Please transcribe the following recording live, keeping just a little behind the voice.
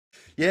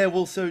Yeah,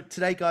 well, so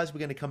today, guys, we're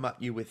going to come up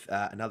you with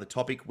another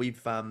topic.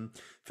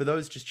 For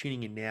those just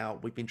tuning in now,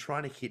 we've been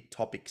trying to hit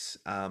topics,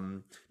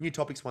 new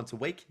topics once a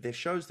week. They're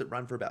shows that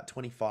run for about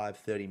 25,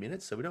 30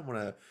 minutes, so we don't want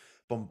to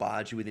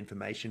bombard you with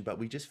information, but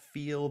we just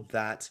feel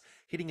that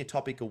hitting a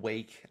topic a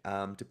week,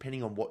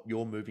 depending on what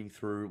you're moving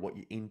through, what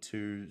you're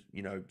into,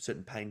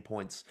 certain pain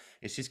points,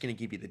 it's just going to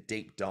give you the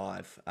deep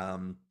dive.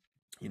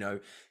 You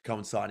know,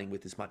 coinciding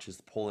with as much as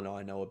Paul and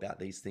I know about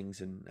these things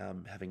and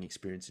having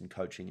experience in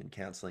coaching and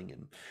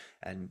counseling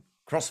and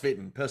CrossFit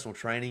and personal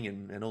training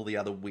and all the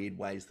other weird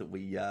ways that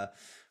we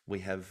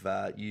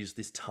have used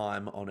this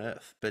time on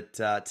Earth. But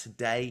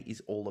today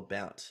is all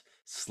about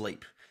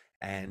sleep,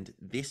 and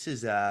this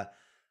is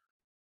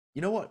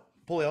you know what,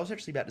 Paul? I was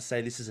actually about to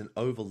say this is an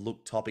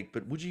overlooked topic,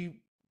 but would you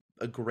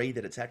agree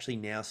that it's actually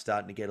now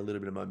starting to get a little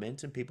bit of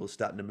momentum? People are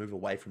starting to move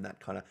away from that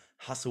kind of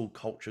hustle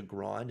culture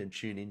grind and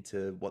tune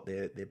into what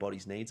their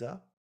body's needs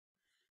are.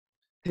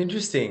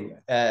 Interesting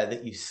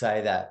that you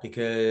say that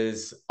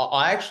because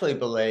I actually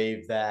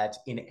believe that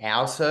in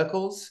our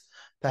circles,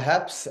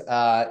 perhaps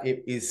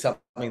it is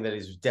something that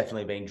is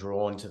definitely being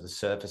drawn to the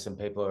surface, and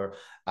people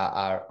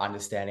are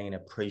understanding and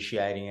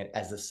appreciating it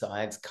as the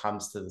science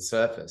comes to the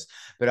surface.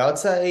 But I would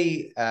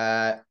say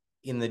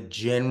in the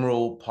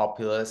general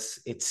populace,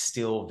 it's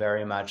still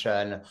very much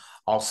an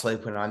 "I'll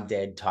sleep when I'm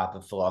dead" type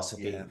of Yeah.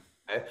 philosophy.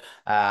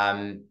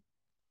 Um,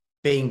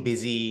 Being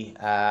busy,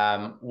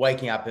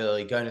 waking up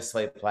early, going to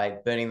sleep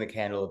late, burning the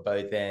candle at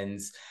both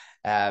ends.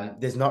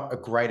 There's not a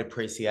great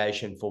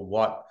appreciation for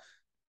what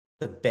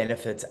the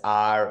benefits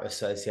are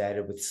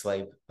associated with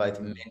sleep, both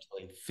Mm.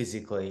 mentally,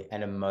 physically,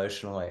 and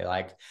emotionally.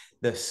 Like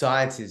the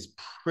science is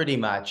pretty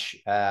much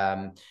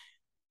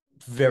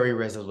very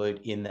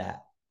resolute in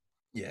that.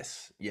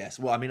 Yes, yes.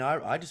 Well, I mean,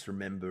 I just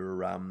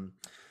remember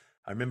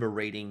I remember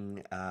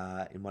reading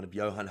in one of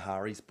Johann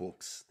Hari's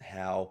books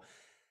how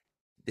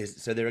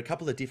there are a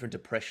couple of different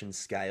depression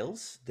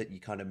scales that you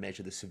kind of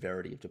measure the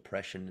severity of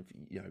depression.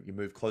 If you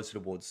move closer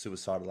towards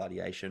suicidal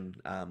ideation,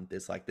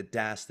 there's like the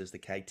DAS, there's the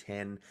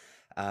K10.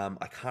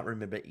 I can't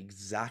remember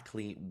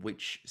exactly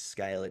which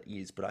scale it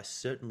is, but I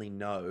certainly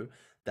know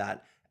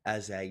that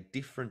as a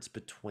difference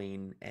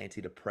between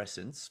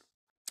antidepressants,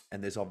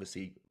 and there's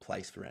obviously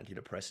place for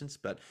antidepressants,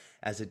 but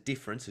as a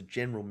difference, a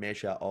general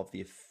measure of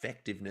the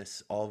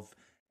effectiveness of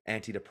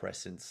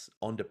antidepressants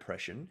on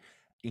depression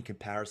in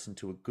comparison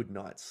to a good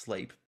night's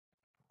sleep,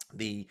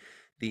 the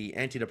the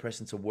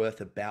antidepressants are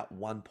worth about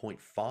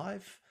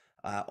 1.5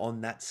 on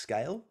that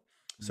scale.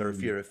 So if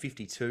Mm. you're a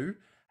 52,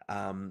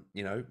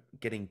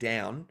 getting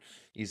down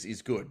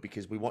is good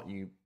because we want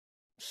you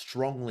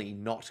strongly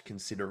not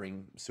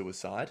considering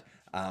suicide,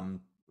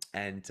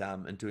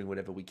 and doing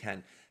whatever we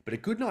can. But a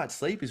good night's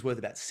sleep is worth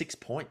about 6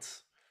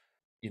 points.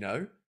 You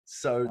know,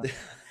 so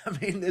I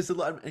mean, there's a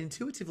lot.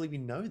 Intuitively, we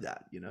know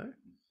that.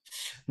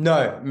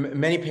 No,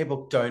 many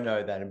people don't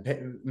know that,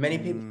 and many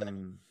people don't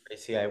Mm,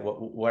 appreciate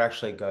what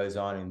actually goes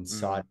on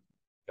inside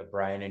mm, your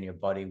brain and your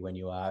body when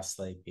you are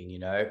sleeping.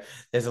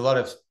 There's a lot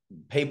of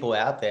people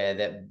out there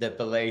that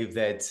believe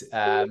that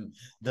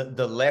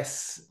the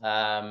less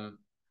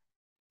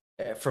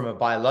from a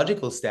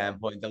biological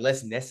standpoint, the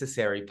less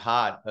necessary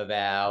part of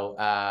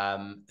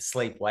our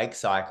sleep wake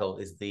cycle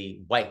is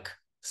the wake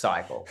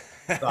cycle.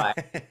 Like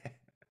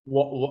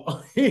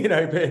what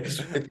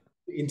but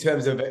in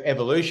terms of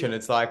evolution,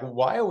 it's like,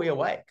 why are we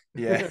awake?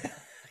 yeah,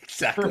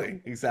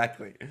 exactly,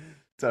 exactly, Uh,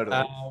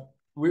 totally.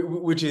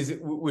 which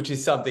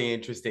is something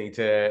interesting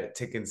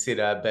to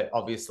consider, but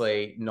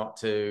obviously not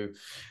to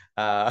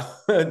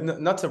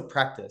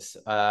practice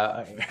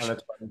on a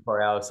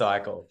 24-hour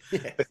cycle.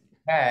 But Yes. you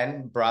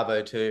can,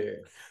 bravo too.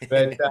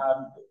 But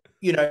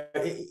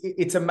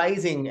it's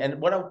amazing.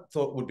 And what I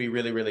thought would be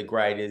really, really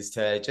great is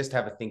to just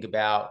have a think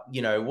about,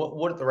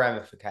 what the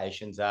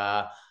ramifications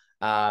are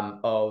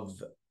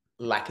of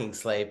lacking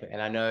sleep. And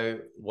I know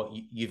what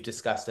you've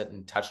discussed it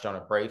and touched on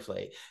it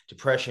briefly.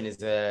 Depression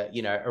is a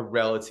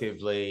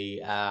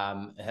relatively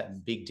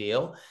big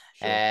deal,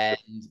 Sure. and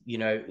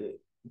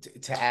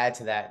to add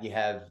to that, you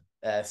have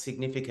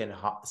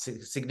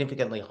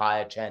significantly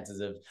higher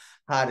chances of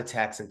heart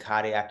attacks and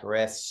cardiac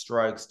arrest,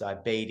 strokes,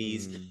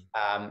 diabetes,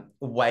 Mm,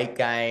 weight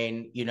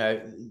gain.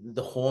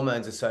 The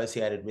hormones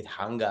associated with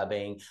hunger,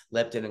 being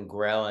leptin and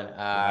ghrelin, right.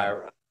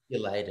 are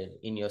regulated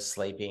in your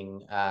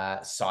sleeping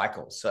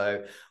cycle.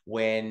 So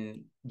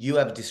when you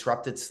have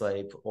disrupted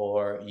sleep,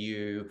 or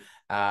you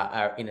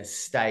are in a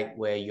state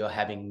where you're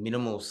having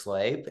minimal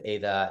sleep,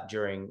 either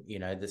during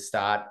the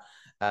start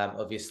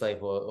of your sleep,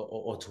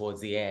 or towards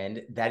the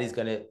end, that is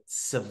going to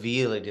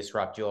severely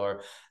disrupt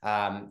your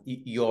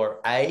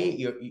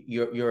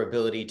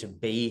ability to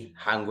be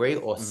hungry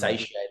or Mm,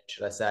 satiated,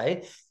 should I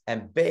say,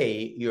 and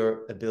B,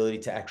 your ability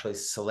to actually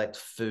select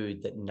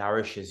food that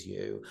nourishes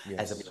you,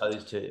 as yes.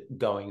 opposed to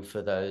going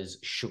for those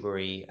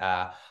sugary,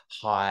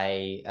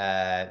 high,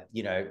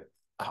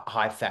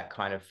 high fat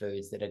kind of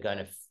foods that are going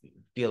to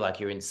feel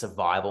like you're in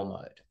survival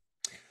mode.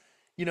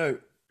 You know,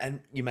 And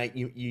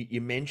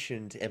you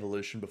mentioned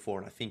evolution before,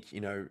 and I think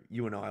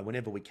you and I,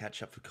 whenever we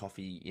catch up for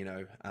coffee,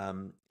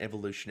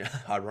 evolution.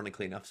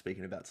 Ironically enough,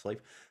 speaking about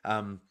sleep,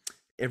 um,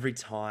 every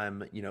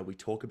time we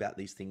talk about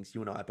these things,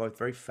 you and I are both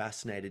very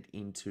fascinated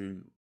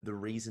into the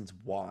reasons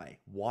why.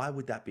 Why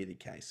would that be the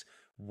case?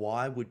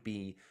 Why would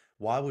be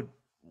why would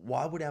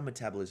why would our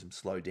metabolism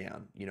slow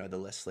down? The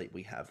less sleep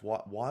we have.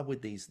 Why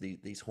would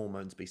these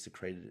hormones be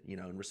secreted?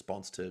 In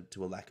response to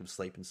a lack of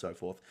sleep and so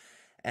forth.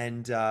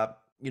 And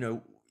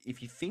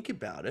if you think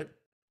about it,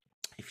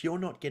 if you're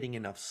not getting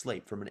enough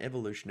sleep from an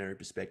evolutionary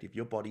perspective,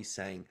 your body's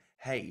saying,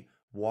 hey,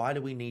 why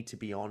do we need to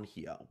be on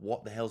here?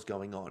 What the hell's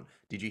going on?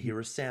 Did you hear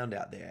a sound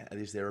out there?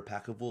 Is there a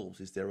pack of wolves?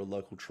 Is there a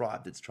local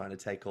tribe that's trying to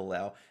take all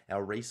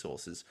our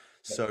resources?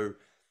 So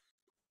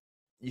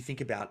you think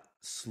about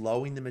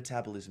slowing the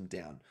metabolism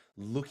down,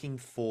 looking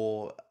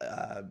for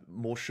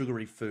more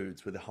sugary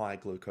foods with a higher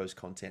glucose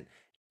content.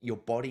 Your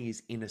body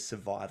is in a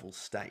survival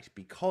state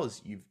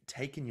because you've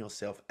taken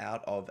yourself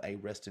out of a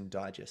rest and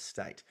digest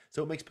state.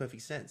 So it makes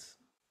perfect sense.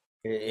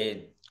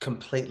 It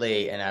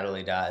completely and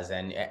utterly does,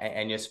 and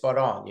you're spot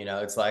on.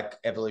 It's like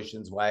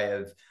evolution's way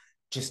of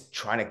just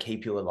trying to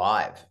keep you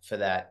alive for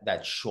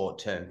that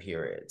short-term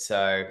period.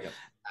 So,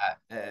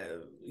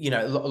 Yep.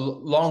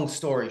 long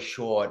story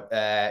short,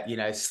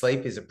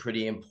 sleep is a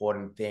pretty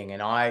important thing,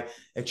 and I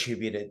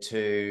attribute it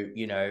to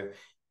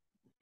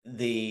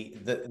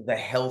the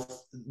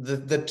health,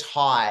 the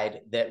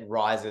tide that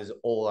rises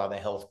all other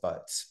health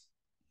boats.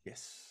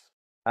 Yes.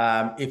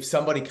 If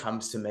somebody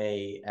comes to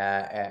me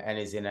and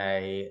is in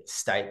a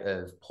state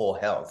of poor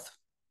health,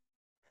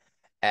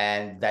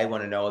 and they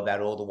want to know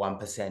about all the one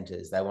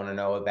percenters, they want to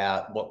know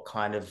about what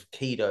kind of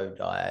keto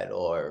diet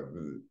or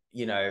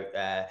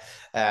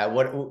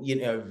what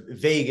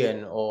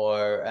vegan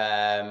or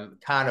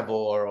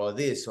carnivore or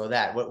this or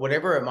that,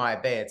 whatever it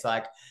might be. It's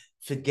like,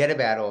 forget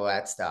about all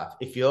that stuff.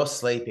 If you're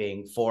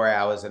sleeping 4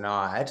 hours a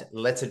night,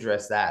 let's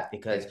address that,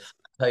 because Yes.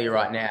 I'll tell you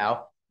right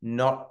now,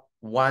 not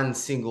one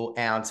single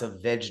ounce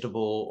of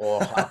vegetable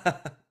or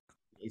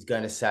is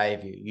going to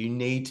save you. You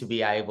need to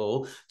be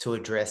able to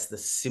address the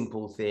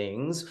simple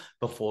things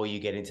before you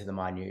get into the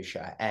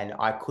minutiae. And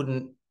I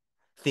couldn't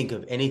think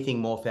of anything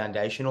more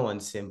foundational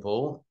and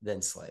simple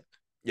than sleep.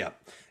 Yeah,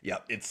 yeah.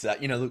 It's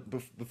look,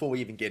 before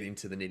we even get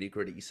into the nitty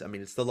gritties, I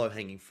mean, it's the low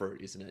hanging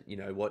fruit, isn't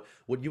it?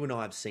 What you and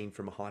I have seen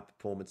from a high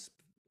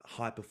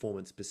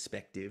performance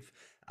perspective,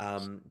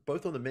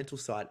 both on the mental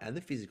side and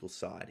the physical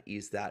side,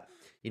 is that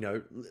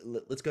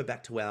let's go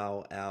back to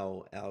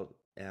our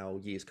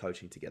years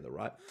coaching together,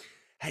 right?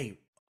 Hey,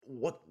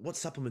 what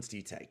supplements do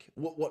you take?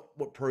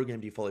 What program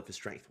do you follow for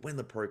strength? When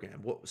the program?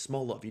 What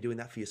small lot? Are you doing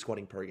that for your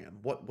squatting program?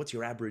 What's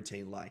your ab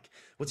routine like?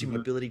 What's your Mhm.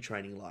 mobility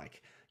training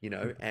like?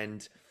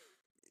 And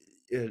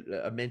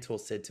a mentor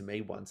said to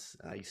me once,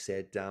 he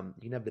said, you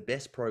can have the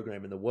best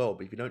program in the world,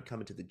 but if you don't come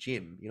into the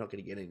gym, you're not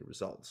going to get any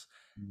results.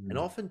 And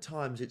Mhm.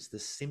 oftentimes it's the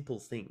simple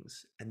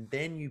things, and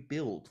then you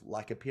build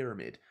like a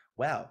pyramid.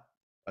 Wow.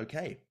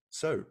 Okay.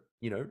 So,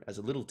 as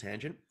a little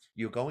tangent,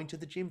 you're going to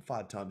the gym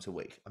 5 times a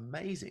week.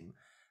 Amazing.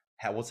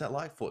 What's that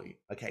like for you?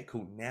 Okay,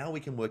 cool. Now we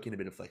can work in a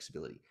bit of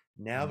flexibility.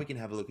 Now we can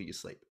have a look at your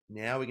sleep.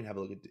 Now we can have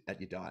a look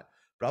at your diet.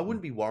 But I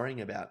wouldn't be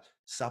worrying about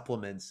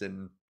supplements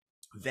and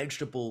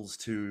vegetables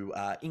to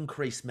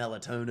increase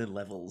melatonin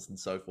levels and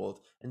so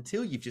forth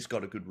until you've just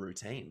got a good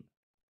routine.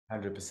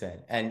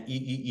 100%. And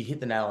you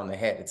hit the nail on the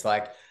head. It's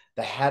like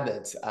the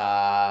habits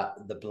are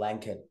the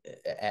blanket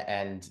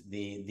and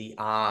the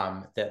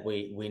arm that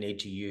we need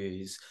to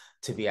use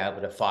to be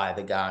able to fire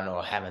the gun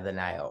or hammer the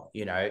nail.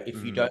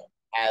 If you Mm, don't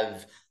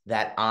have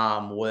that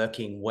arm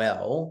working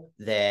well,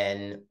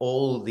 then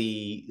all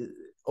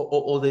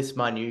this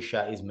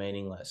minutia is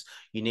meaningless.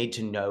 You need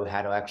to know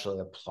how to actually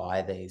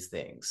apply these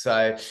things.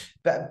 So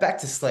back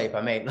to sleep.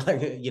 I mean,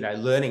 like,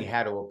 learning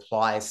how to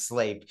apply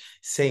sleep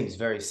seems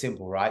very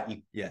simple, right?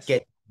 You yes.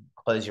 get,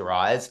 close your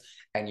eyes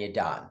and you're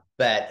done.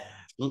 But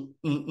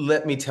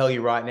let me tell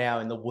you right now,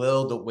 in the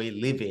world that we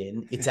live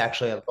in, it's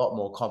actually a lot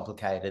more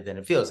complicated than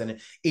it feels. And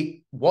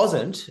it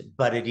wasn't,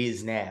 but it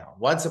is now.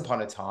 Once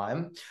upon a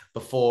time,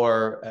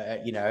 before,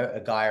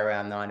 a guy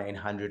around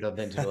 1900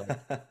 invented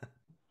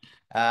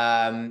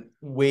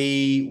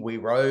we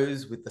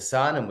rose with the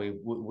sun, and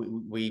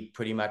we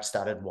pretty much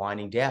started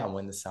winding down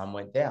when the sun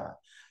went down.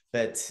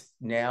 But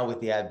now,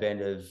 with the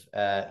advent of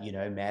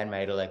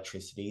man-made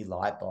electricity,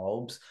 light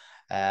bulbs,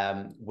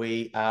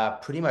 we are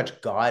pretty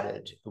much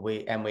guided.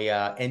 We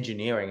are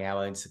engineering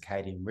our own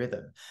circadian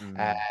rhythm,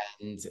 Mm,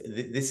 and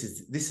this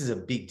is a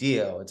big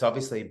deal. It's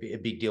obviously a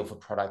big deal for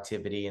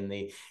productivity in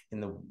the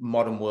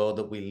modern world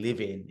that we live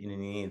in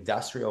the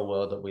industrial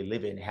world that we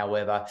live in.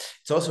 However,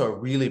 it's also a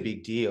really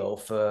big deal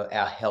for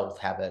our health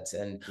habits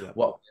and yeah.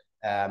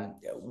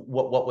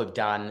 what we've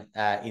done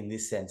in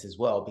this sense as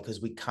well, because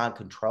we can't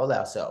control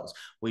ourselves.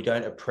 We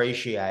don't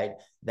appreciate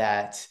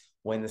that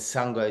when the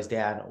sun goes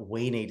down,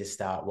 we need to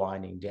start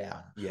winding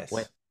down. When Yes.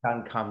 the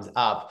sun comes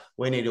up,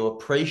 we need to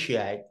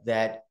appreciate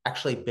that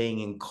actually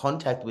being in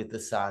contact with the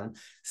sun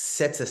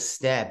sets a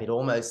stamp. It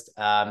almost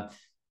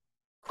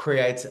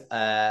creates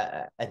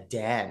a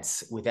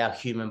dance with our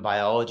human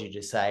biology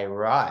to say,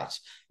 right,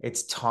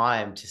 it's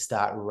time to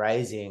start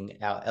raising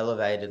our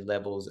elevated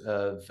levels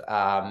of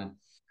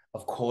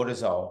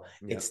cortisol.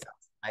 Yeah. It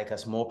starts to make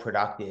us more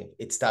productive.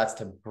 It starts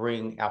to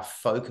bring our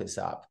focus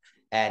up.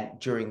 And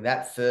during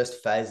that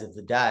first phase of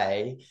the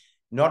day,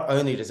 not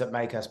only does it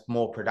make us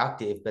more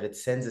productive, but it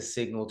sends a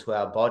signal to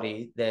our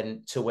body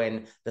then to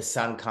when the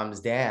sun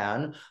comes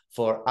down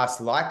for us,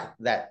 like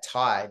that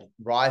tide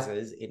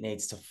rises, it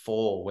needs to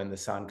fall when the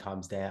sun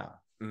comes down.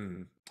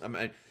 Mm. I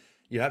mean,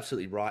 you're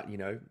absolutely right. You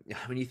know,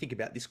 when you think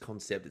about this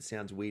concept, it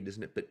sounds weird,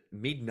 doesn't it? But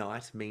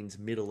midnight means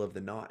middle of the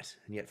night,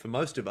 and yet for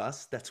most of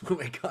us, that's when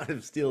we're kind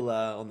of still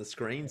on the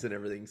screens and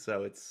everything.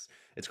 So it's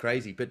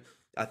crazy. But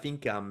I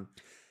think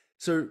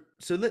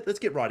let's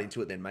get right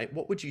into it then, mate.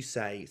 What would you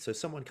say? So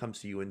someone comes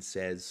to you and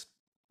says,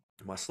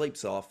 "My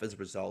sleep's off as a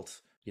result.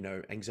 You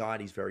know,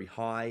 anxiety's very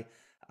high.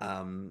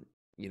 Um,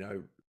 you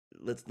know,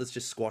 let's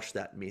just squash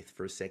that myth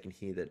for a second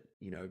here that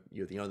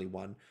you're the only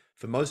one.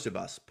 For most of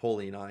us,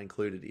 Paulie and I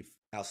included, if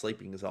our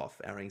sleeping is off,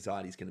 our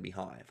anxiety is going to be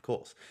high, of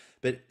course.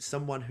 But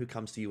someone who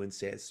comes to you and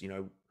says,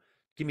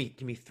 give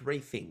me three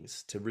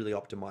things to really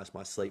optimize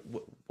my sleep.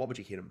 What would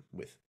you hit them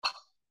with?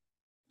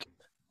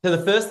 So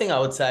the first thing I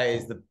would say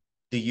is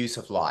the use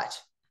of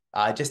light.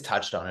 I just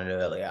touched on it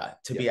earlier.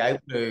 To Yeah. be able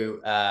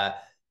to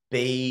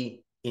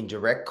be in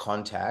direct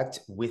contact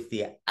with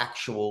the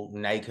actual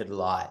naked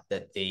light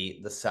that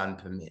the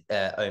sun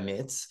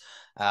emits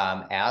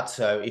out.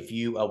 So if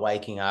you are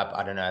waking up,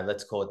 I don't know,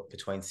 let's call it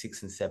between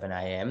 6 and 7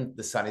 a.m.,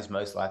 the sun is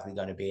most likely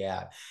going to be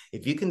out.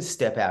 If you can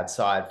step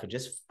outside for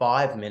just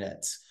 5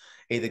 minutes,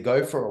 either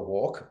go for a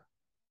walk,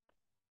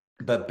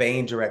 but be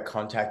in direct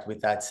contact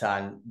with that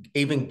sun,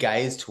 even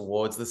gaze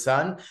towards the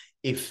sun.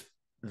 If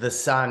the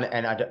sun,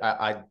 and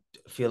I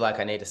feel like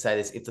I need to say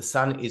this, if the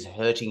sun is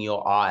hurting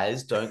your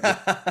eyes, don't look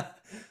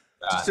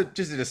just at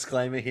just a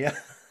disclaimer here.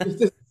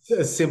 it. Just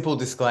a simple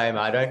disclaimer.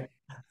 I don't,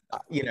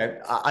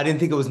 I didn't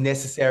think it was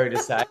necessary to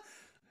say.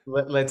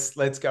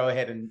 Let's go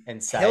ahead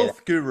and say that.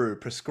 Health guru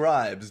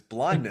prescribes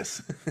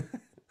blindness.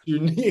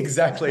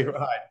 Exactly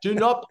right. Do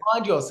not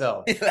blind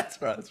yourself. Yeah, that's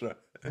right. That's right.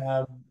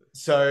 Um,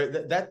 so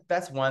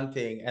that's one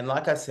thing. And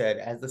like I said,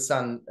 as the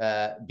sun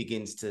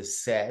begins to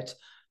set,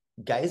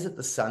 gaze at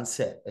the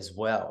sunset as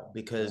well,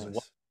 because what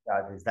Nice. it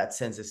does is that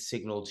sends a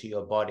signal to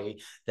your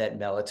body that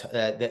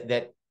melatonin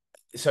that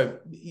so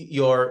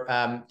your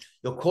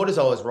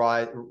cortisol has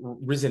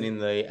risen in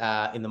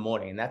the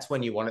morning, and that's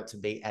when you want it to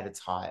be at its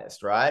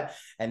highest, right?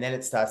 And then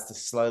it starts to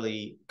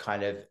slowly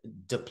kind of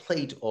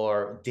deplete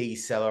or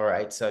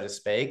decelerate, so to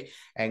speak,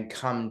 and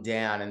come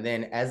down. And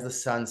then as the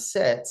sun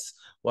sets,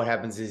 what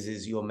happens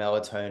is your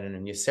melatonin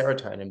and your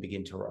serotonin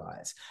begin to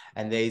rise.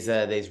 And these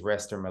are these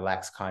rest and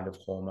relax kind of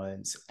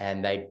hormones,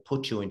 and they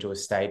put you into a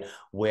state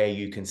where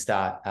you can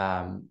start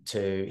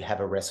to have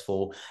a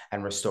restful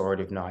and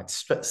restorative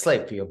night's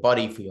sleep for your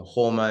body, for your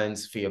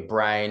hormones, for your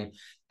brain.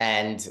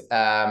 And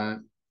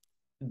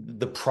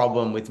the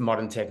problem with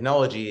modern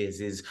technology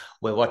is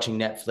we're watching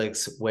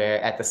Netflix,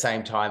 where at the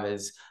same time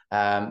as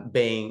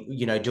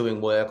doing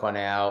work on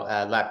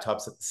our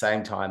laptops at the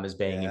same time as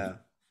being in Yeah.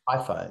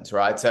 iPhones,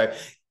 right? So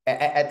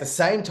at the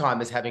same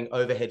time as having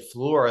overhead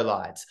fluoro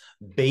lights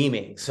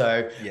beaming.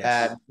 So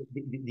Yes.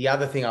 the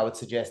other thing I would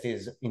suggest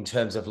is, in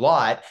terms of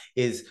light,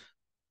 is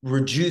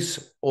reduce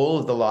all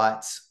of the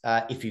lights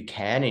if you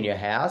can in your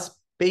house.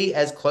 Be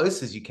as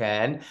close as you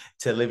can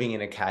to living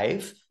in a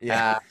cave.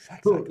 Yeah.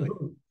 Exactly.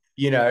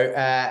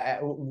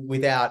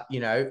 Without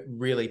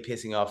really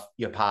pissing off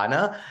your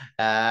partner.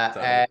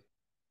 Totally.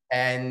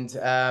 I'm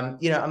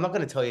not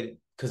going to tell you,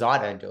 because I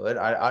don't do it.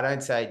 I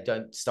don't say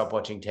don't stop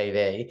watching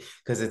TV,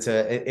 because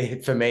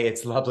for me,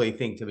 it's a lovely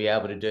thing to be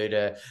able to do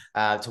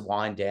to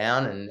wind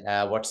down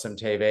and watch some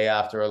TV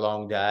after a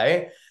long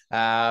day.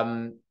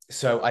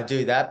 So I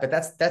do that, but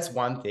that's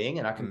one thing,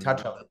 and I can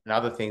touch Mm. on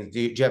other things. Do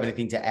you have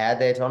anything to add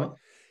there, Tommy?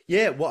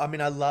 Yeah, well, I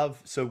mean,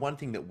 so one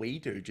thing that we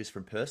do just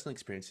from personal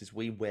experience is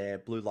we wear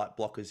blue light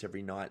blockers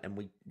every night,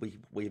 and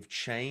we've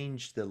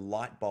changed the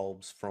light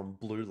bulbs from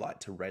blue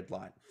light to red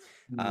light.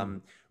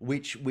 Mm.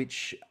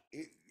 Which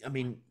I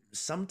mean,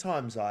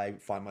 sometimes I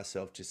find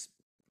myself just,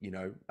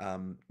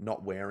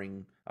 not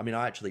wearing. I mean,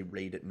 I actually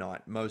read at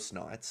night most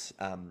nights.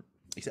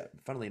 Except,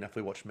 funnily enough,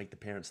 we watched Meet the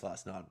Parents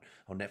last night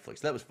on Netflix.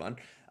 That was fun.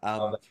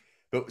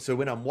 But so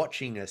when I'm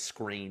watching a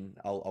screen,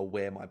 I'll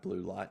wear my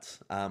blue lights.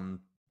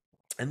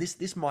 And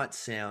this might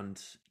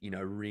sound,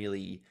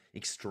 really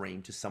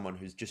extreme to someone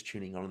who's just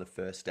tuning on the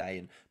first day.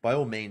 And by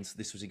all means,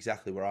 this was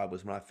exactly where I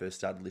was when I first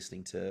started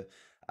listening to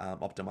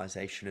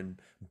optimization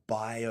and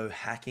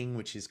biohacking,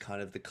 which is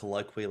kind of the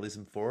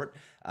colloquialism for it.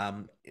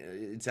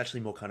 It's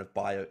actually more kind of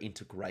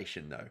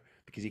biointegration, though,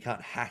 because you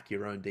can't hack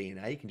your own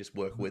DNA. You can just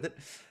work with it.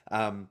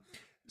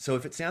 So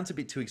if it sounds a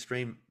bit too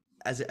extreme,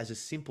 as a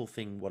simple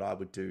thing, what I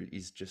would do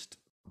is just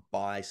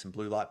buy some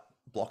blue light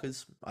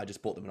blockers. I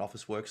just bought them at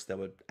Officeworks. They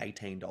were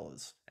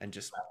 $18, and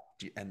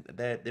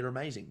they're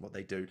amazing what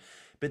they do.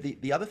 But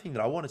the other thing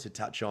that I wanted to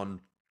touch on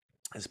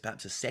as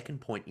perhaps a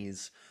second point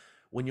is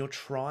when you're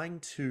trying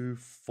to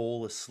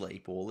fall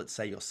asleep, or let's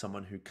say you're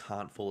someone who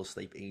can't fall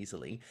asleep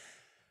easily,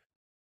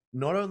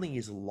 not only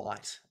is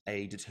light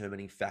a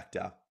determining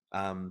factor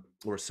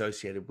or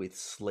associated with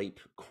sleep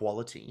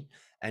quality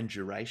and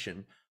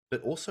duration,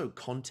 but also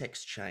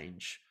context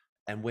change.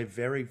 And we're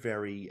very,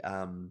 very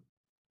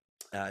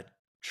uh,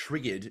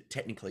 triggered,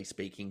 technically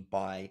speaking,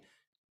 by,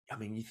 I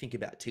mean, you think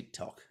about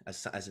TikTok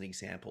as an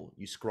example.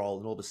 You scroll,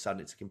 and all of a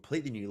sudden, it's a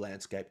completely new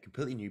landscape,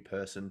 completely new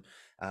person.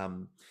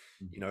 Um,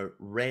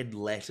 red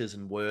letters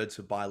and words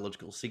for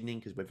biological signaling,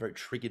 because we're very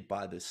triggered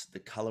by the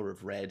color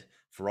of red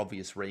for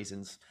obvious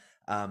reasons.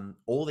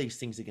 All these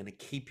things are going to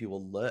keep you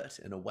alert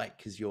and awake,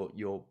 because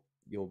your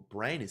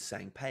brain is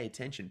saying, "Pay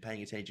attention,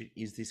 paying attention.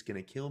 Is this going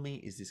to kill me?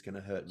 Is this going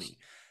to hurt me?"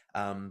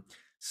 Um,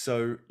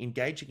 so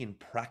engaging in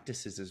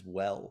practices as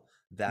well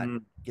that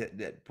Mm.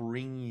 that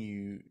bring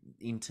you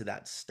into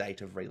that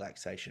state of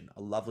relaxation,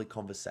 a lovely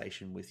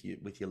conversation with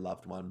your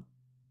loved one,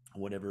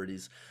 whatever it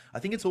is. I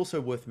think it's also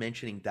worth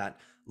mentioning that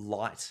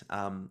light,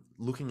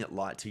 looking at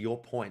light, to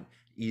your point,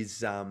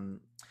 is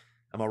am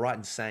I right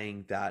in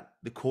saying that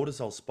the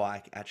cortisol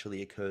spike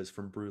actually occurs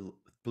from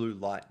blue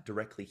light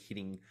directly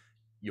hitting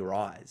your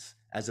eyes,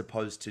 as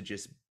opposed to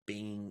just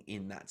being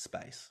in that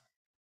space?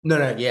 No,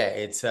 no, yeah,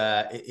 it's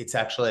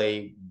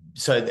actually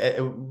so,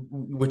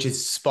 which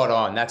is spot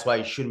on. That's why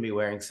you shouldn't be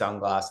wearing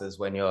sunglasses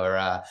when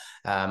you're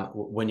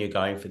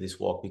going for this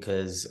walk,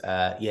 because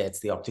yeah,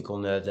 it's the optical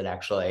nerve that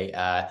actually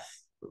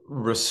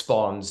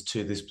responds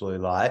to this blue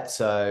light.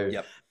 So,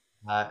 Yep.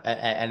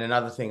 and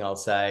another thing I'll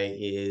say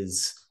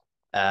is,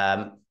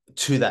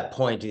 to that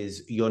point,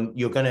 is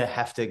you're going to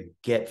have to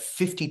get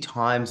 50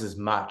 times as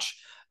much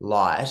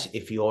light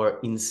if you're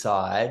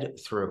inside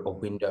through a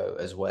window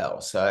as well.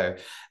 So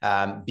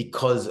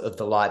because of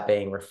the light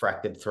being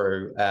refracted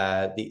through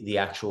the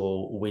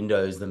actual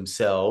windows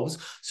themselves,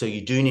 so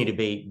you do need to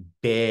be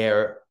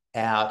bare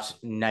out,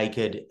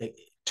 naked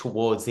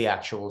towards the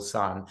actual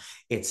sun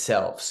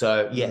itself.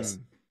 So yes,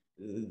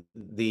 Mm.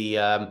 the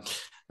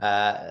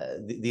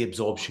the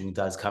absorption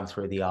does come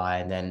through the eye,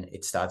 and then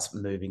it starts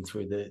moving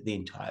through the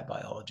entire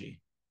biology.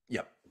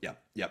 Yep,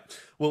 yep, yep.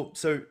 Well,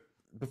 so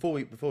before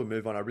we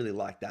move on, I really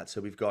like that.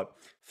 So we've got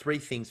three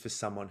things for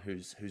someone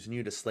who's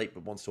new to sleep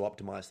but wants to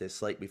optimize their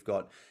sleep. We've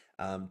got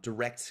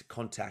direct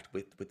contact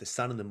with the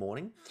sun in the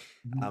morning,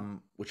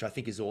 which I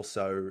think is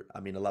also,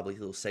 I mean, a lovely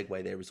little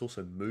segue there. Is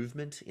also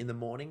movement in the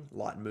morning,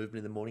 light movement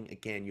in the morning.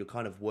 Again, you're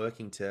kind of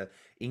working to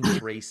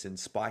increase and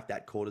spike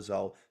that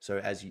cortisol. So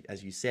as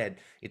you said,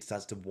 it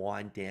starts to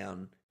wind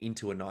down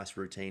into a nice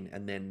routine,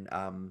 and then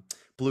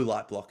blue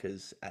light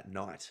blockers at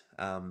night.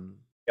 What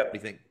do you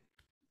think?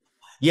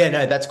 Yeah,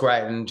 no, that's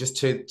great. And just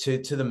to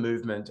the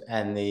movement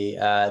and the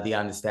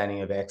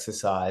understanding of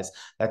exercise,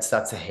 that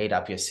starts to heat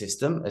up your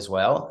system as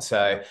well.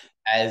 So Yep.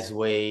 as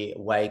we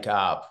wake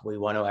up, we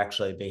want to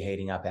actually be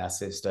heating up our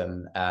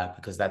system,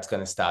 because that's going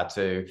to start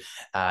to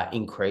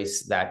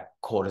increase that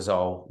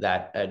cortisol,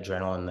 that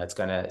adrenaline. That's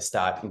going to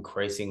start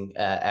increasing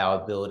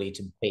our ability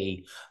to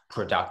be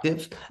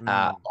productive.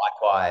 Mm,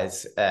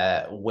 Likewise,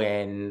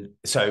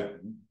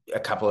 a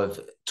couple of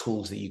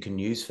tools that you can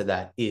use for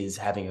that is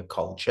having a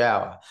cold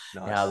shower.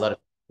 Now, a nice. lot of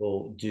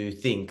people do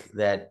think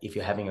that if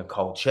you're having a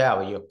cold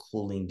shower, you're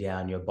cooling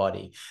down your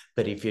body.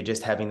 But if you're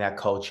just having that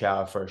cold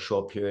shower for a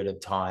short period of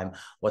time,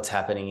 what's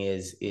happening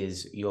is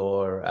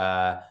your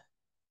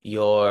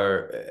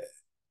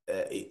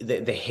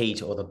the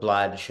heat, or the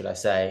blood, should I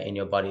say, in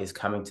your body is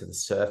coming to the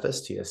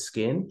surface, to your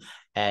skin,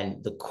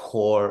 and the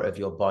core of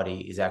your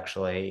body is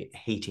actually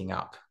heating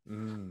up.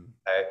 Mm,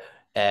 So,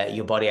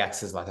 your body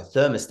acts as like a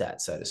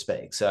thermostat, so to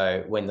speak.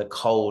 So when the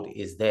cold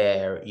is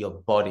there, your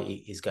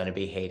body is going to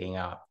be heating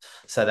up.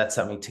 So that's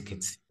something to mm.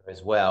 consider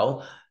as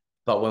well.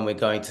 But when we're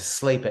going to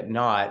sleep at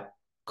night,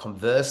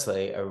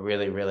 conversely, a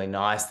really, really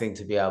nice thing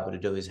to be able to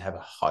do is have a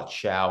hot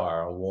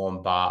shower, a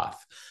warm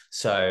bath,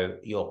 so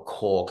your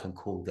core can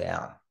cool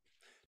down.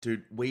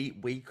 Dude,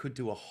 we could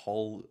do a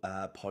whole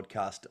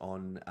podcast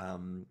on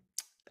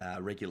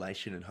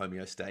regulation and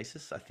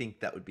homeostasis. I think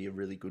that would be a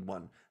really good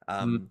one.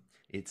 Mm.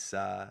 It's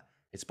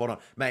it's spot on,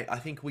 mate. I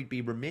think we'd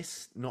be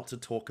remiss not to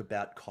talk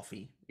about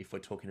coffee if we're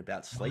talking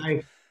about sleep.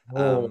 Nice.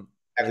 Oh, Um,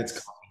 have its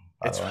it's coffee,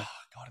 by it's the way.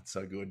 God, it's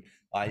so good.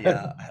 I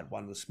had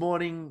one this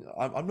morning.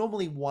 I'm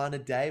normally one a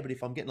day, but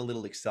if I'm getting a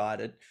little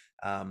excited,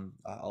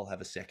 I'll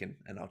have a second,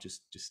 and I'll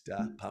just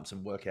pump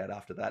some workout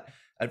after that.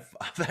 I've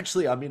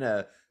actually I'm in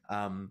a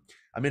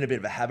bit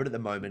of a habit at the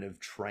moment of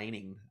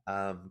training,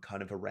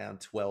 kind of around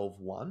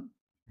 12:1,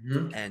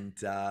 Mhm.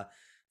 and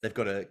they've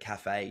got a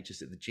cafe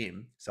just at the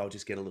gym, so I'll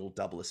just get a little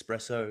double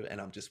espresso, and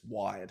I'm just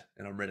wired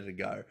and I'm ready to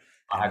go.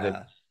 I And have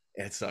it.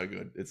 it's so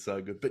good, it's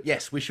so good. But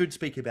yes, we should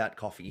speak about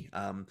coffee,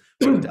 what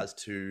it does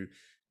to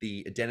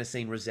the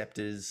adenosine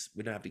receptors.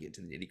 We don't have to get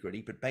to the nitty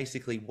gritty, but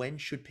basically, when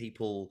should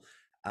people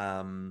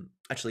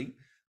actually?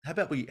 how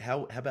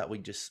about we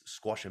just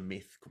squash a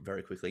myth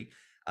very quickly?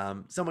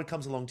 Someone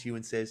comes along to you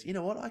and says, "You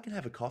know what? I can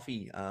have a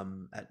coffee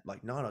at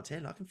like 9 or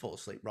 10. I can fall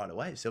asleep right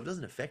away, so it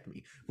doesn't affect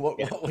me."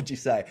 Yeah. What would you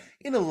say?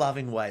 In a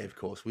loving way, of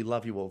course. We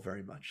love you all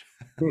very much.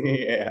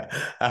 Yeah.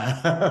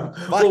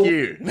 Fuck Well,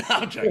 you. No,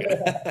 I'm joking.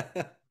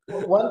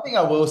 one thing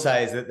I will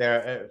say is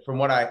that from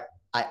what I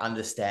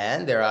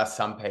understand, there are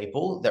some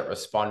people that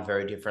respond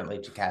very differently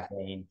to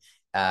caffeine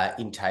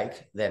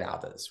intake than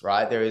others,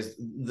 right? There is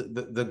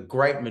the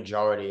great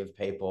majority of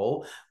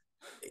people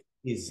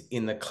is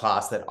in the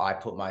class that I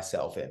put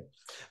myself in.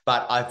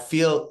 But I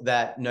feel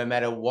that no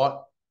matter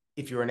what,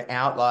 if you're an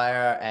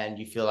outlier and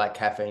you feel like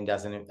caffeine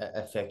doesn't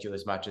affect you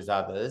as much as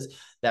others,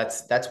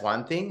 that's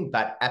one thing.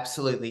 But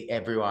absolutely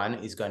everyone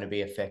is going to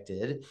be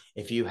affected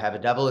if you have a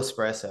double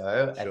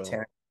espresso at Sure.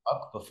 10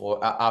 o'clock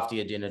before after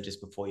your dinner, just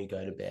before you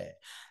go to bed.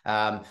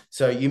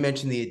 So you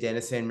mentioned the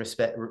adenosine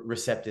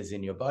receptors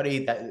in your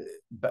body. That,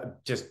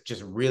 but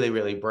just really,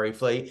 really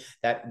briefly,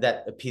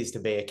 that appears to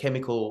be a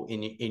chemical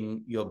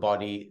in your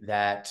body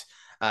that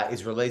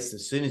is released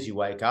as soon as you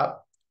wake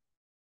up.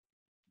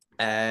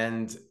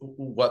 And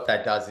what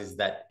that does is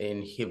that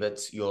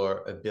inhibits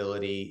your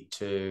ability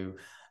to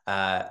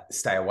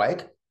stay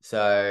awake.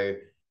 So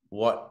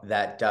what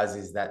that does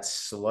is that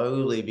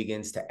slowly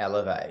begins to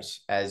elevate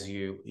as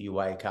you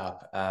wake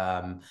up,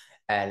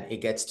 and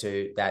it gets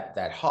to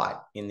that height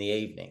in the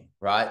evening,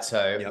 right?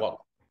 So Yep. what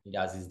it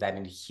does is that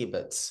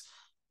inhibits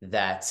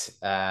that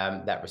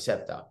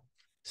receptor.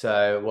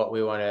 So what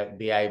we want to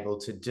be able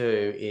to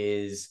do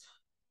is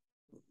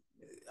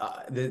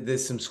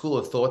there's some school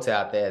of thoughts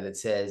out there that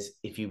says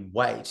if you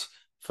wait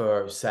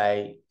for,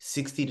 say,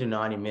 60 to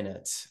 90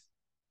 minutes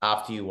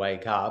after you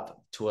wake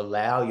up to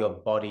allow your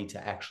body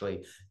to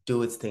actually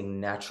do its thing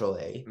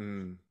naturally,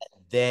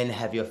 then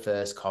have your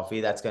first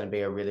coffee, that's going to be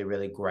a really,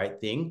 really great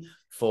thing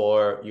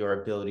for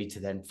your ability to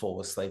then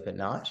fall asleep at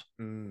night.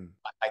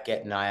 I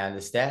get and I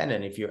understand.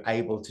 And if you're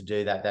able to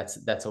do that,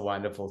 that's a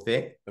wonderful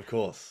thing. Of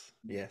course.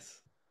 Yes.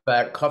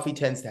 But coffee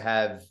tends to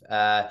have,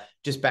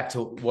 just back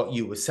to what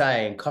you were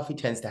saying, coffee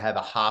tends to have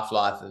a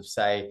half-life of,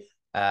 say,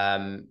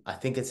 I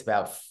think it's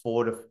about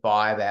 4 to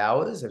 5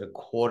 hours, and a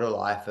quarter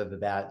life of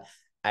about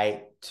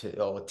 10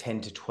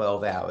 to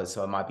 12 hours.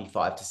 So it might be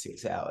 5 to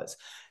 6 hours.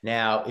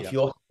 Now, if Yep.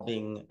 you're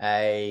having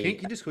Can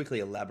you just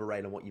quickly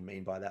elaborate on what you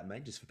mean by that,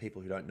 mate? Just for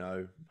people who don't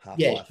know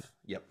yeah, half-life.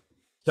 Yep.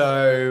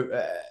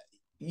 so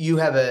you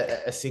have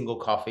a single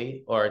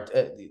coffee, or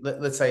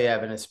let's say you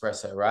have an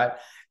espresso, right?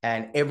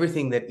 And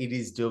everything that it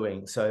is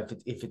doing, so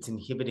if it's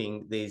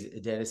inhibiting these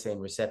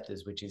adenosine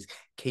receptors, which is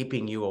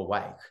keeping you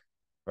awake,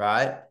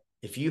 right?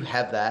 If you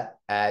have that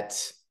at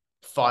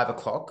 5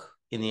 o'clock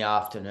in the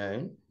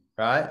afternoon,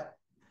 right?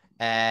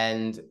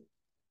 And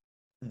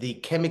the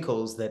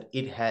chemicals that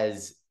it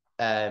has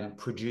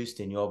produced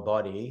in your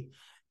body,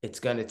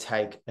 it's going to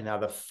take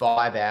another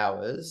 5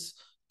 hours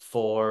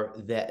for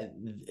that.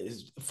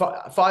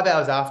 5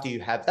 hours after you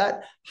have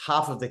that,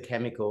 half of the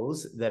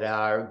chemicals that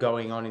are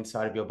going on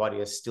inside of your body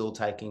are still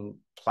taking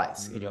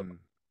place in your body.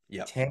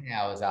 Yep. 10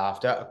 hours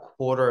after, a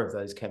quarter of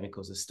those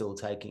chemicals are still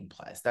taking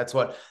place. That's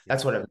what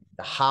it means.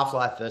 The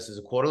half-life versus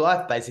a quarter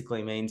life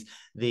basically means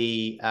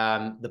the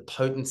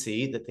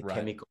potency that the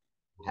chemicals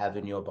have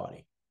in your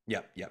body.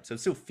 Yep, yep. So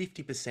it's still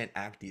 50%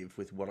 active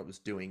with what it was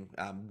doing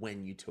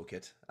when you took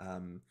it.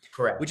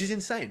 Correct. Which is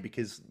insane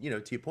because, you know,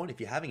 to your point,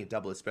 if you're having a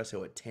double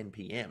espresso at 10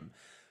 p.m.,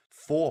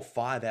 4 or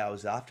 5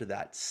 hours after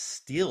that,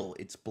 still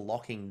it's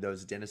blocking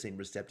those adenosine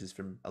receptors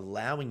from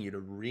allowing you to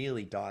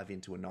really dive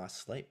into a nice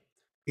sleep.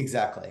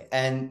 Exactly.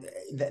 And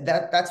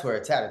that's where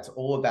it's at. It's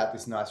all about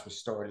this nice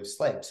restorative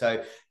sleep.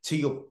 So to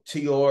your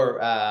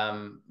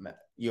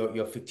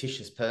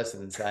fictitious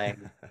person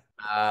saying,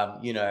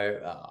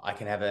 I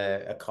can have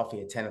a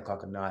coffee at 10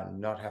 o'clock at night and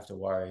not have to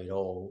worry at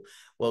all.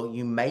 Well,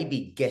 you may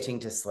be getting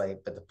to sleep,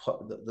 but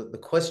the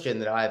question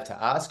that I have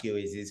to ask you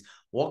is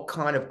what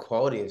kind of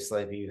quality of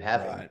sleep are you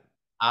having? Right.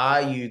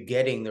 Are you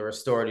getting the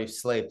restorative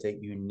sleep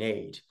that you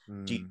need?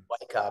 Do you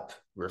wake up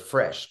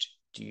refreshed?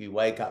 Do you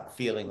wake up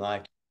feeling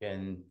like you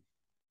can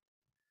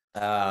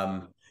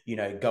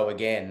go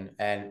again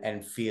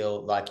and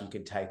feel like you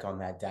could take on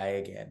that day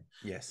again?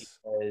 Yes.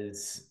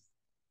 Because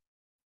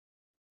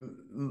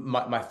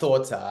my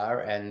thoughts are,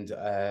 and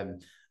I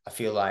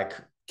feel like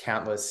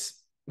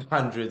countless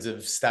hundreds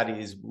of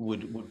studies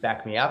would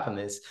back me up on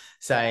this,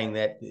 saying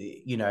that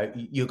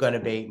you're going to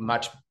be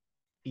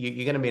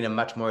in a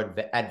much more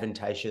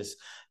advantageous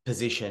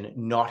position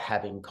not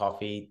having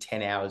coffee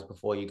 10 hours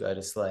before you go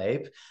to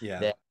sleep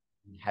than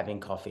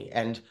having coffee.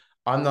 And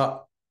I'm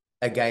not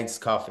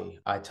against coffee.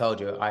 I told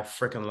you, I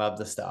freaking love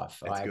the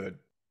stuff. That's good.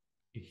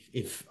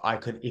 If I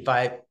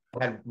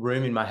had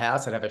room in my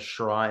house, I'd have a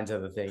shrine to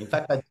the thing. In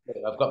fact,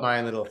 I've got my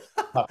own little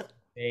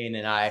machine,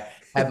 and I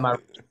have my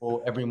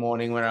ritual every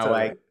morning when I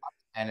wake up,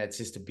 and it's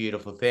just a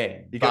beautiful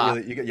thing. You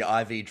got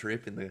your IV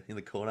drip in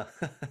the corner.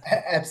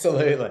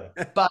 Absolutely.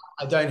 But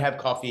I don't have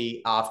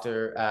coffee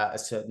after a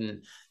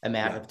certain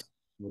amount of time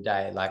in the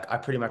day. Like I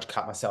pretty much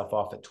cut myself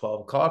off at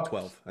 12 o'clock.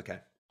 12. Okay.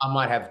 I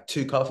might have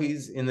two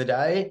coffees in the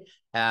day,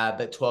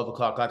 but 12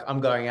 o'clock, like I'm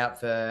going out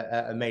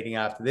for a meeting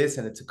after this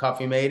and it's a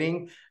coffee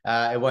meeting.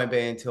 It won't be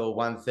until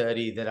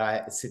 1:30 that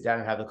I sit down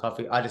and have the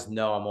coffee. I just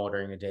know I'm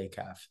ordering a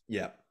decaf.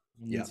 Yeah.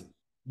 Yeah.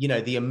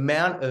 And, the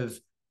amount of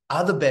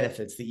other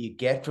benefits that you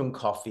get from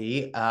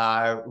coffee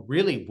are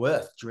really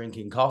worth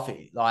drinking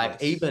coffee. Like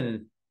Yes.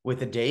 even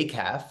with a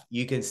decaf,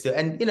 you can still,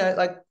 and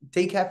like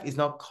decaf is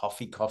not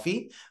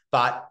coffee,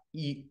 but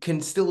you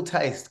can still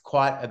taste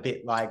quite a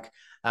bit like,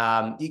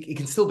 it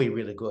can still be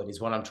really good, is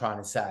what I'm trying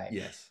to say.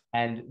 Yes.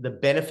 And the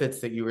benefits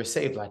that you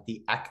receive, like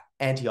the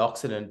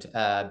antioxidant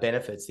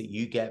benefits that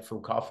you get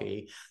from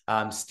coffee,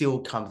 still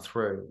come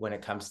through when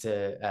it comes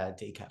to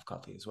decaf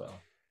coffee as well.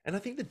 And I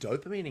think the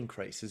dopamine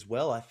increase as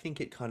well. I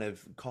think it kind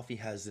of coffee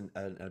has an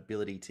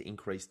ability to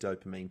increase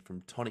dopamine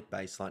from tonic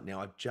baseline.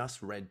 Now I've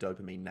just read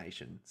Dopamine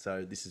Nation,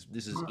 so this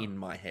is in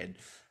my head,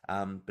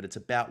 but it's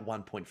about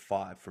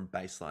 1.5 from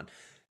baseline.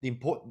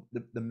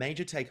 The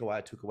major takeaway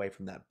I took away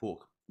from that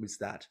book was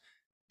that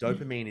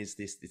dopamine is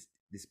this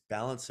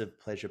balance of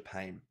pleasure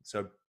pain.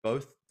 So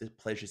both the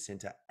pleasure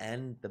center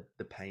and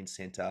the pain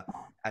center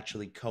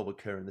actually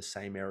co-occur in the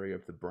same area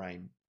of the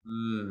brain. So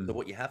Mm.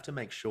 what you have to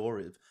make sure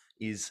of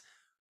is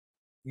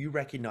you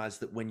recognize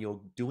that when you're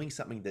doing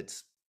something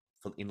that's,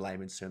 in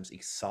layman's terms,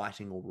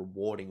 exciting or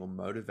rewarding or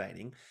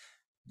motivating,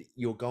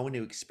 you're going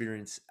to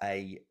experience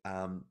a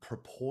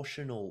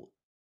proportional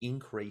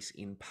increase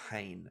in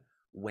pain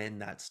when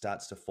that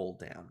starts to fall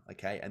down.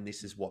 Okay. And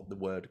this is what the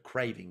word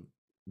craving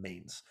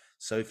means.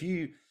 So if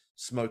you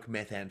smoke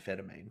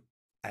methamphetamine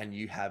and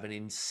you have an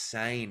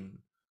insane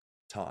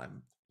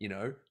time,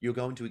 you're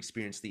going to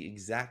experience the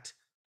exact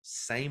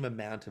same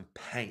amount of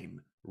pain,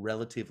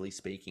 relatively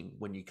speaking,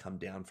 when you come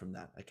down from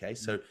that. Okay.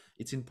 So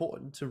it's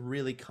important to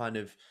really kind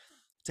of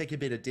take a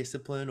bit of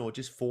discipline or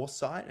just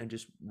foresight and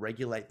just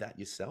regulate that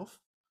yourself.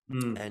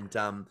 Mm.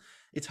 And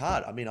it's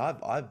hard. I mean,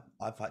 I've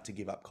had to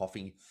give up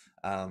coffee,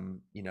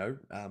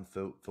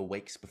 for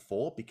weeks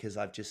before, because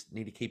I just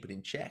need to keep it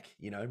in check.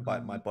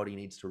 My body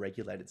needs to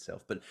regulate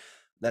itself. But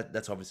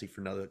that's obviously for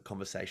another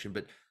conversation.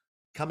 But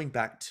coming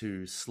back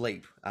to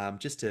sleep,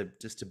 just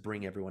to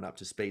bring everyone up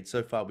to speed.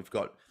 So far, we've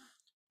got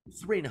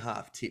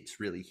 3.5 tips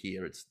really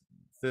here. It's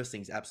first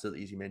things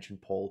absolutely, as you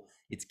mentioned, Paul.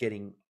 It's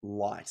getting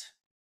light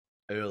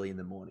early in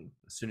the morning,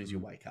 as soon as you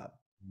wake up,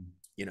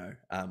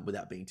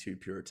 without being too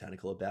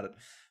puritanical about it.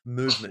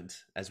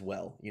 Movement as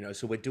well,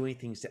 so we're doing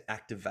things to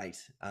activate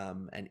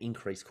and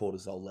increase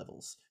cortisol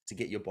levels to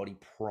get your body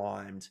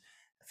primed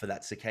for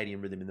that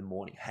circadian rhythm in the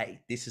morning.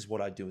 Hey, this is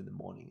what I do in the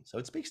morning. So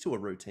it speaks to a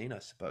routine, I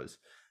suppose.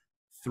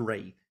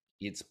 3,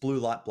 it's blue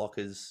light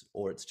blockers,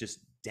 or it's just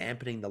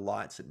dampening the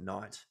lights at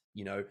night,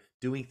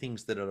 doing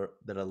things that are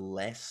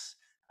less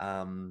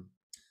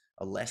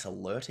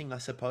alerting, I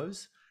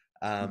suppose.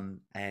 And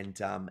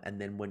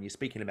then when you're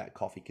speaking about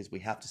coffee, because we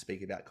have to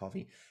speak about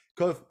coffee,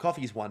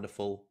 coffee is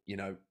wonderful.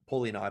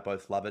 Paulie and I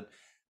both love it.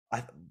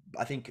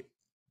 I think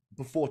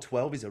before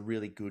 12 is a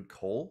really good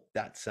call.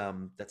 That's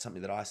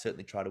something that I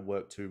certainly try to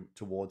work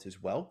towards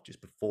as well, just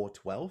before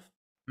 12.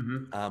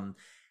 Mm-hmm.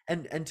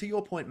 And to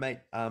your point, mate,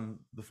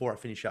 before I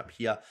finish up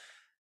here,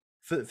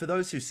 for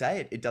those who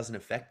say it doesn't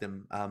affect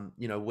them,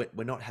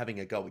 we're not having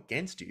a go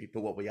against you,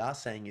 but what we are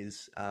saying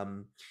is,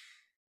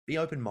 be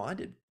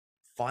open-minded.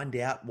 Find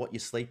out what your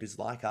sleep is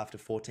like after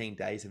 14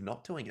 days of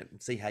not doing it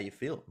and see how you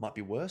feel. Might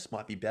be worse,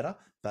 might be better,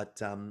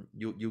 but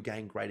you'll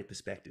gain greater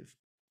perspective.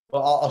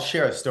 Well, I'll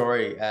share a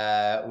story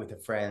with a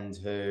friend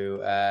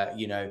who,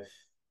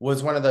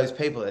 was one of those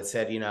people that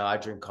said, I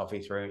drink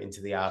coffee through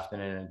into the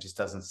afternoon and it just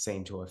doesn't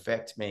seem to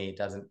affect me. It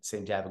doesn't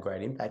seem to have a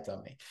great impact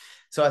on me.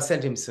 So I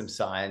sent him some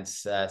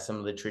science,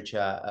 some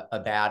literature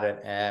about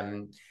it.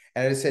 And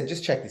I said,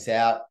 just check this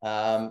out,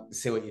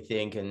 see what you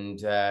think, and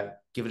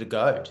give it a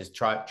go. Just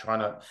try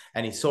not.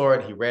 And he saw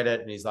it, he read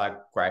it, and he's like,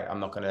 great, I'm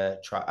not going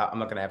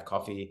to have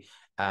coffee.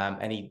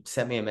 And he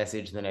sent me a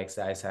message the next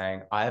day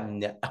saying, I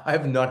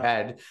have not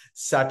had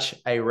such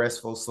a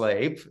restful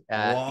sleep in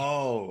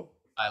Whoa.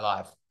 my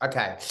life.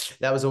 Okay,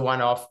 that was a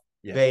one-off.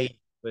 Yeah, B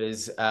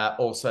was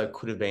also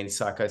could have been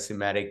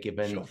psychosomatic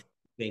sure.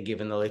 being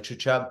given the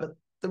literature, but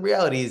the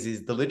reality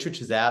is the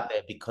literature's out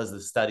there because the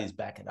studies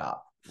back it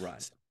up.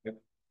 Right. So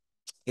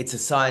it's a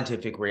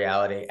scientific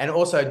reality. And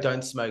also,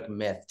 don't smoke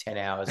meth 10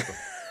 hours before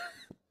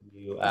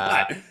you.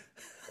 Right.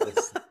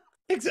 It's,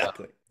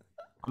 Exactly.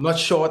 I'm not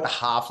sure what the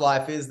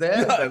half-life is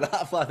there. No, the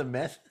half-life of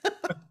meth.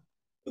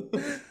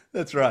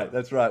 That's right.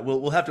 That's right.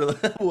 We'll have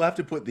to we'll have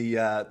to put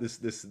the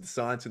this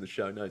science in the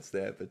show notes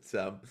there.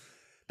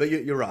 But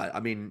you're right. I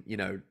mean,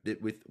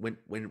 with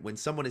when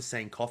someone is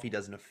saying coffee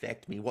doesn't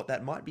affect me, what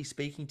that might be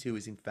speaking to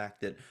is in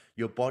fact that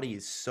your body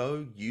is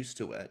so used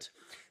to it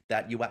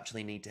that you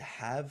actually need to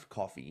have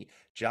coffee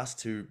just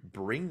to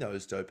bring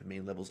those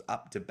dopamine levels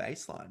up to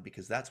baseline,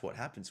 because that's what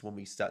happens when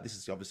we start. This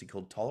is obviously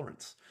called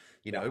tolerance.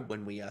 Yeah.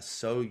 When we are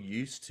so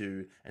used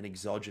to an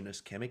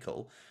exogenous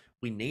chemical,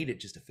 we need it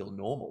just to feel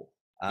normal.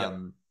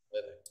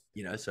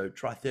 Yep. So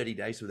try 30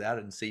 days without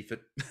it and see if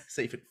it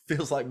see if it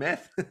feels like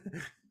meth.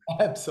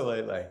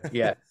 Absolutely.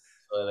 Yeah.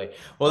 Absolutely.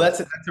 Well,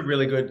 Awesome. that's a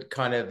really good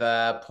kind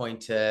of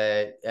point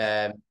to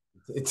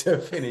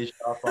finish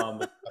off on.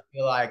 But I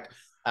feel like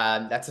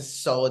that's a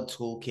solid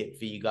toolkit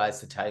for you guys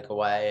to take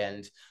away.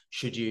 And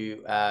should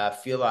you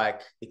feel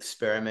like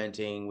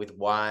experimenting with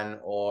one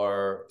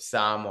or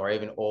some or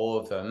even all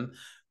of them,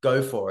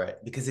 go for it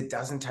because it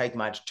doesn't take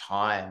much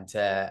time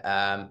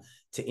to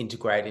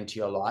integrate into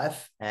your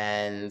life.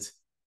 And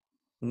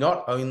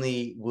not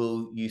only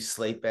will you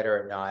sleep better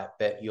at night,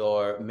 but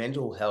your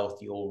mental health,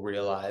 you'll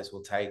realize,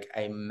 will take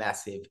a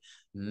massive,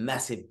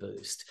 massive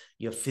boost.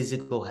 Your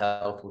physical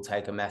health will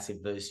take a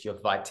massive boost. Your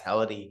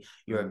vitality,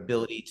 your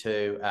ability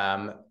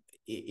to,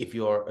 if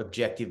your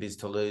objective is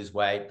to lose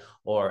weight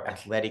or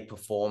athletic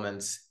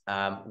performance,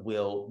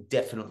 will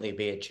definitely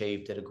be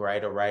achieved at a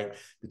greater rate.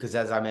 Because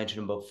as I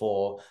mentioned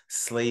before,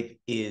 sleep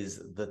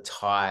is the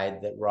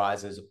tide that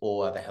rises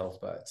all other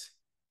health boats.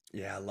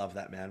 Yeah, I love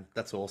that, man.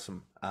 That's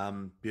awesome.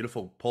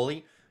 Beautiful.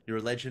 Paulie, you're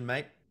a legend,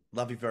 mate.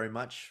 Love you very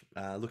much.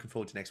 Looking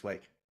forward to next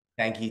week.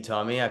 Thank you,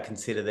 Tommy. I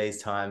consider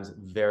these times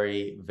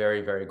very,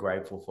 very, very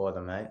grateful for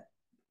them, mate.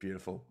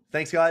 Beautiful.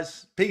 Thanks,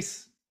 guys.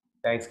 Peace.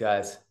 Thanks,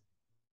 guys.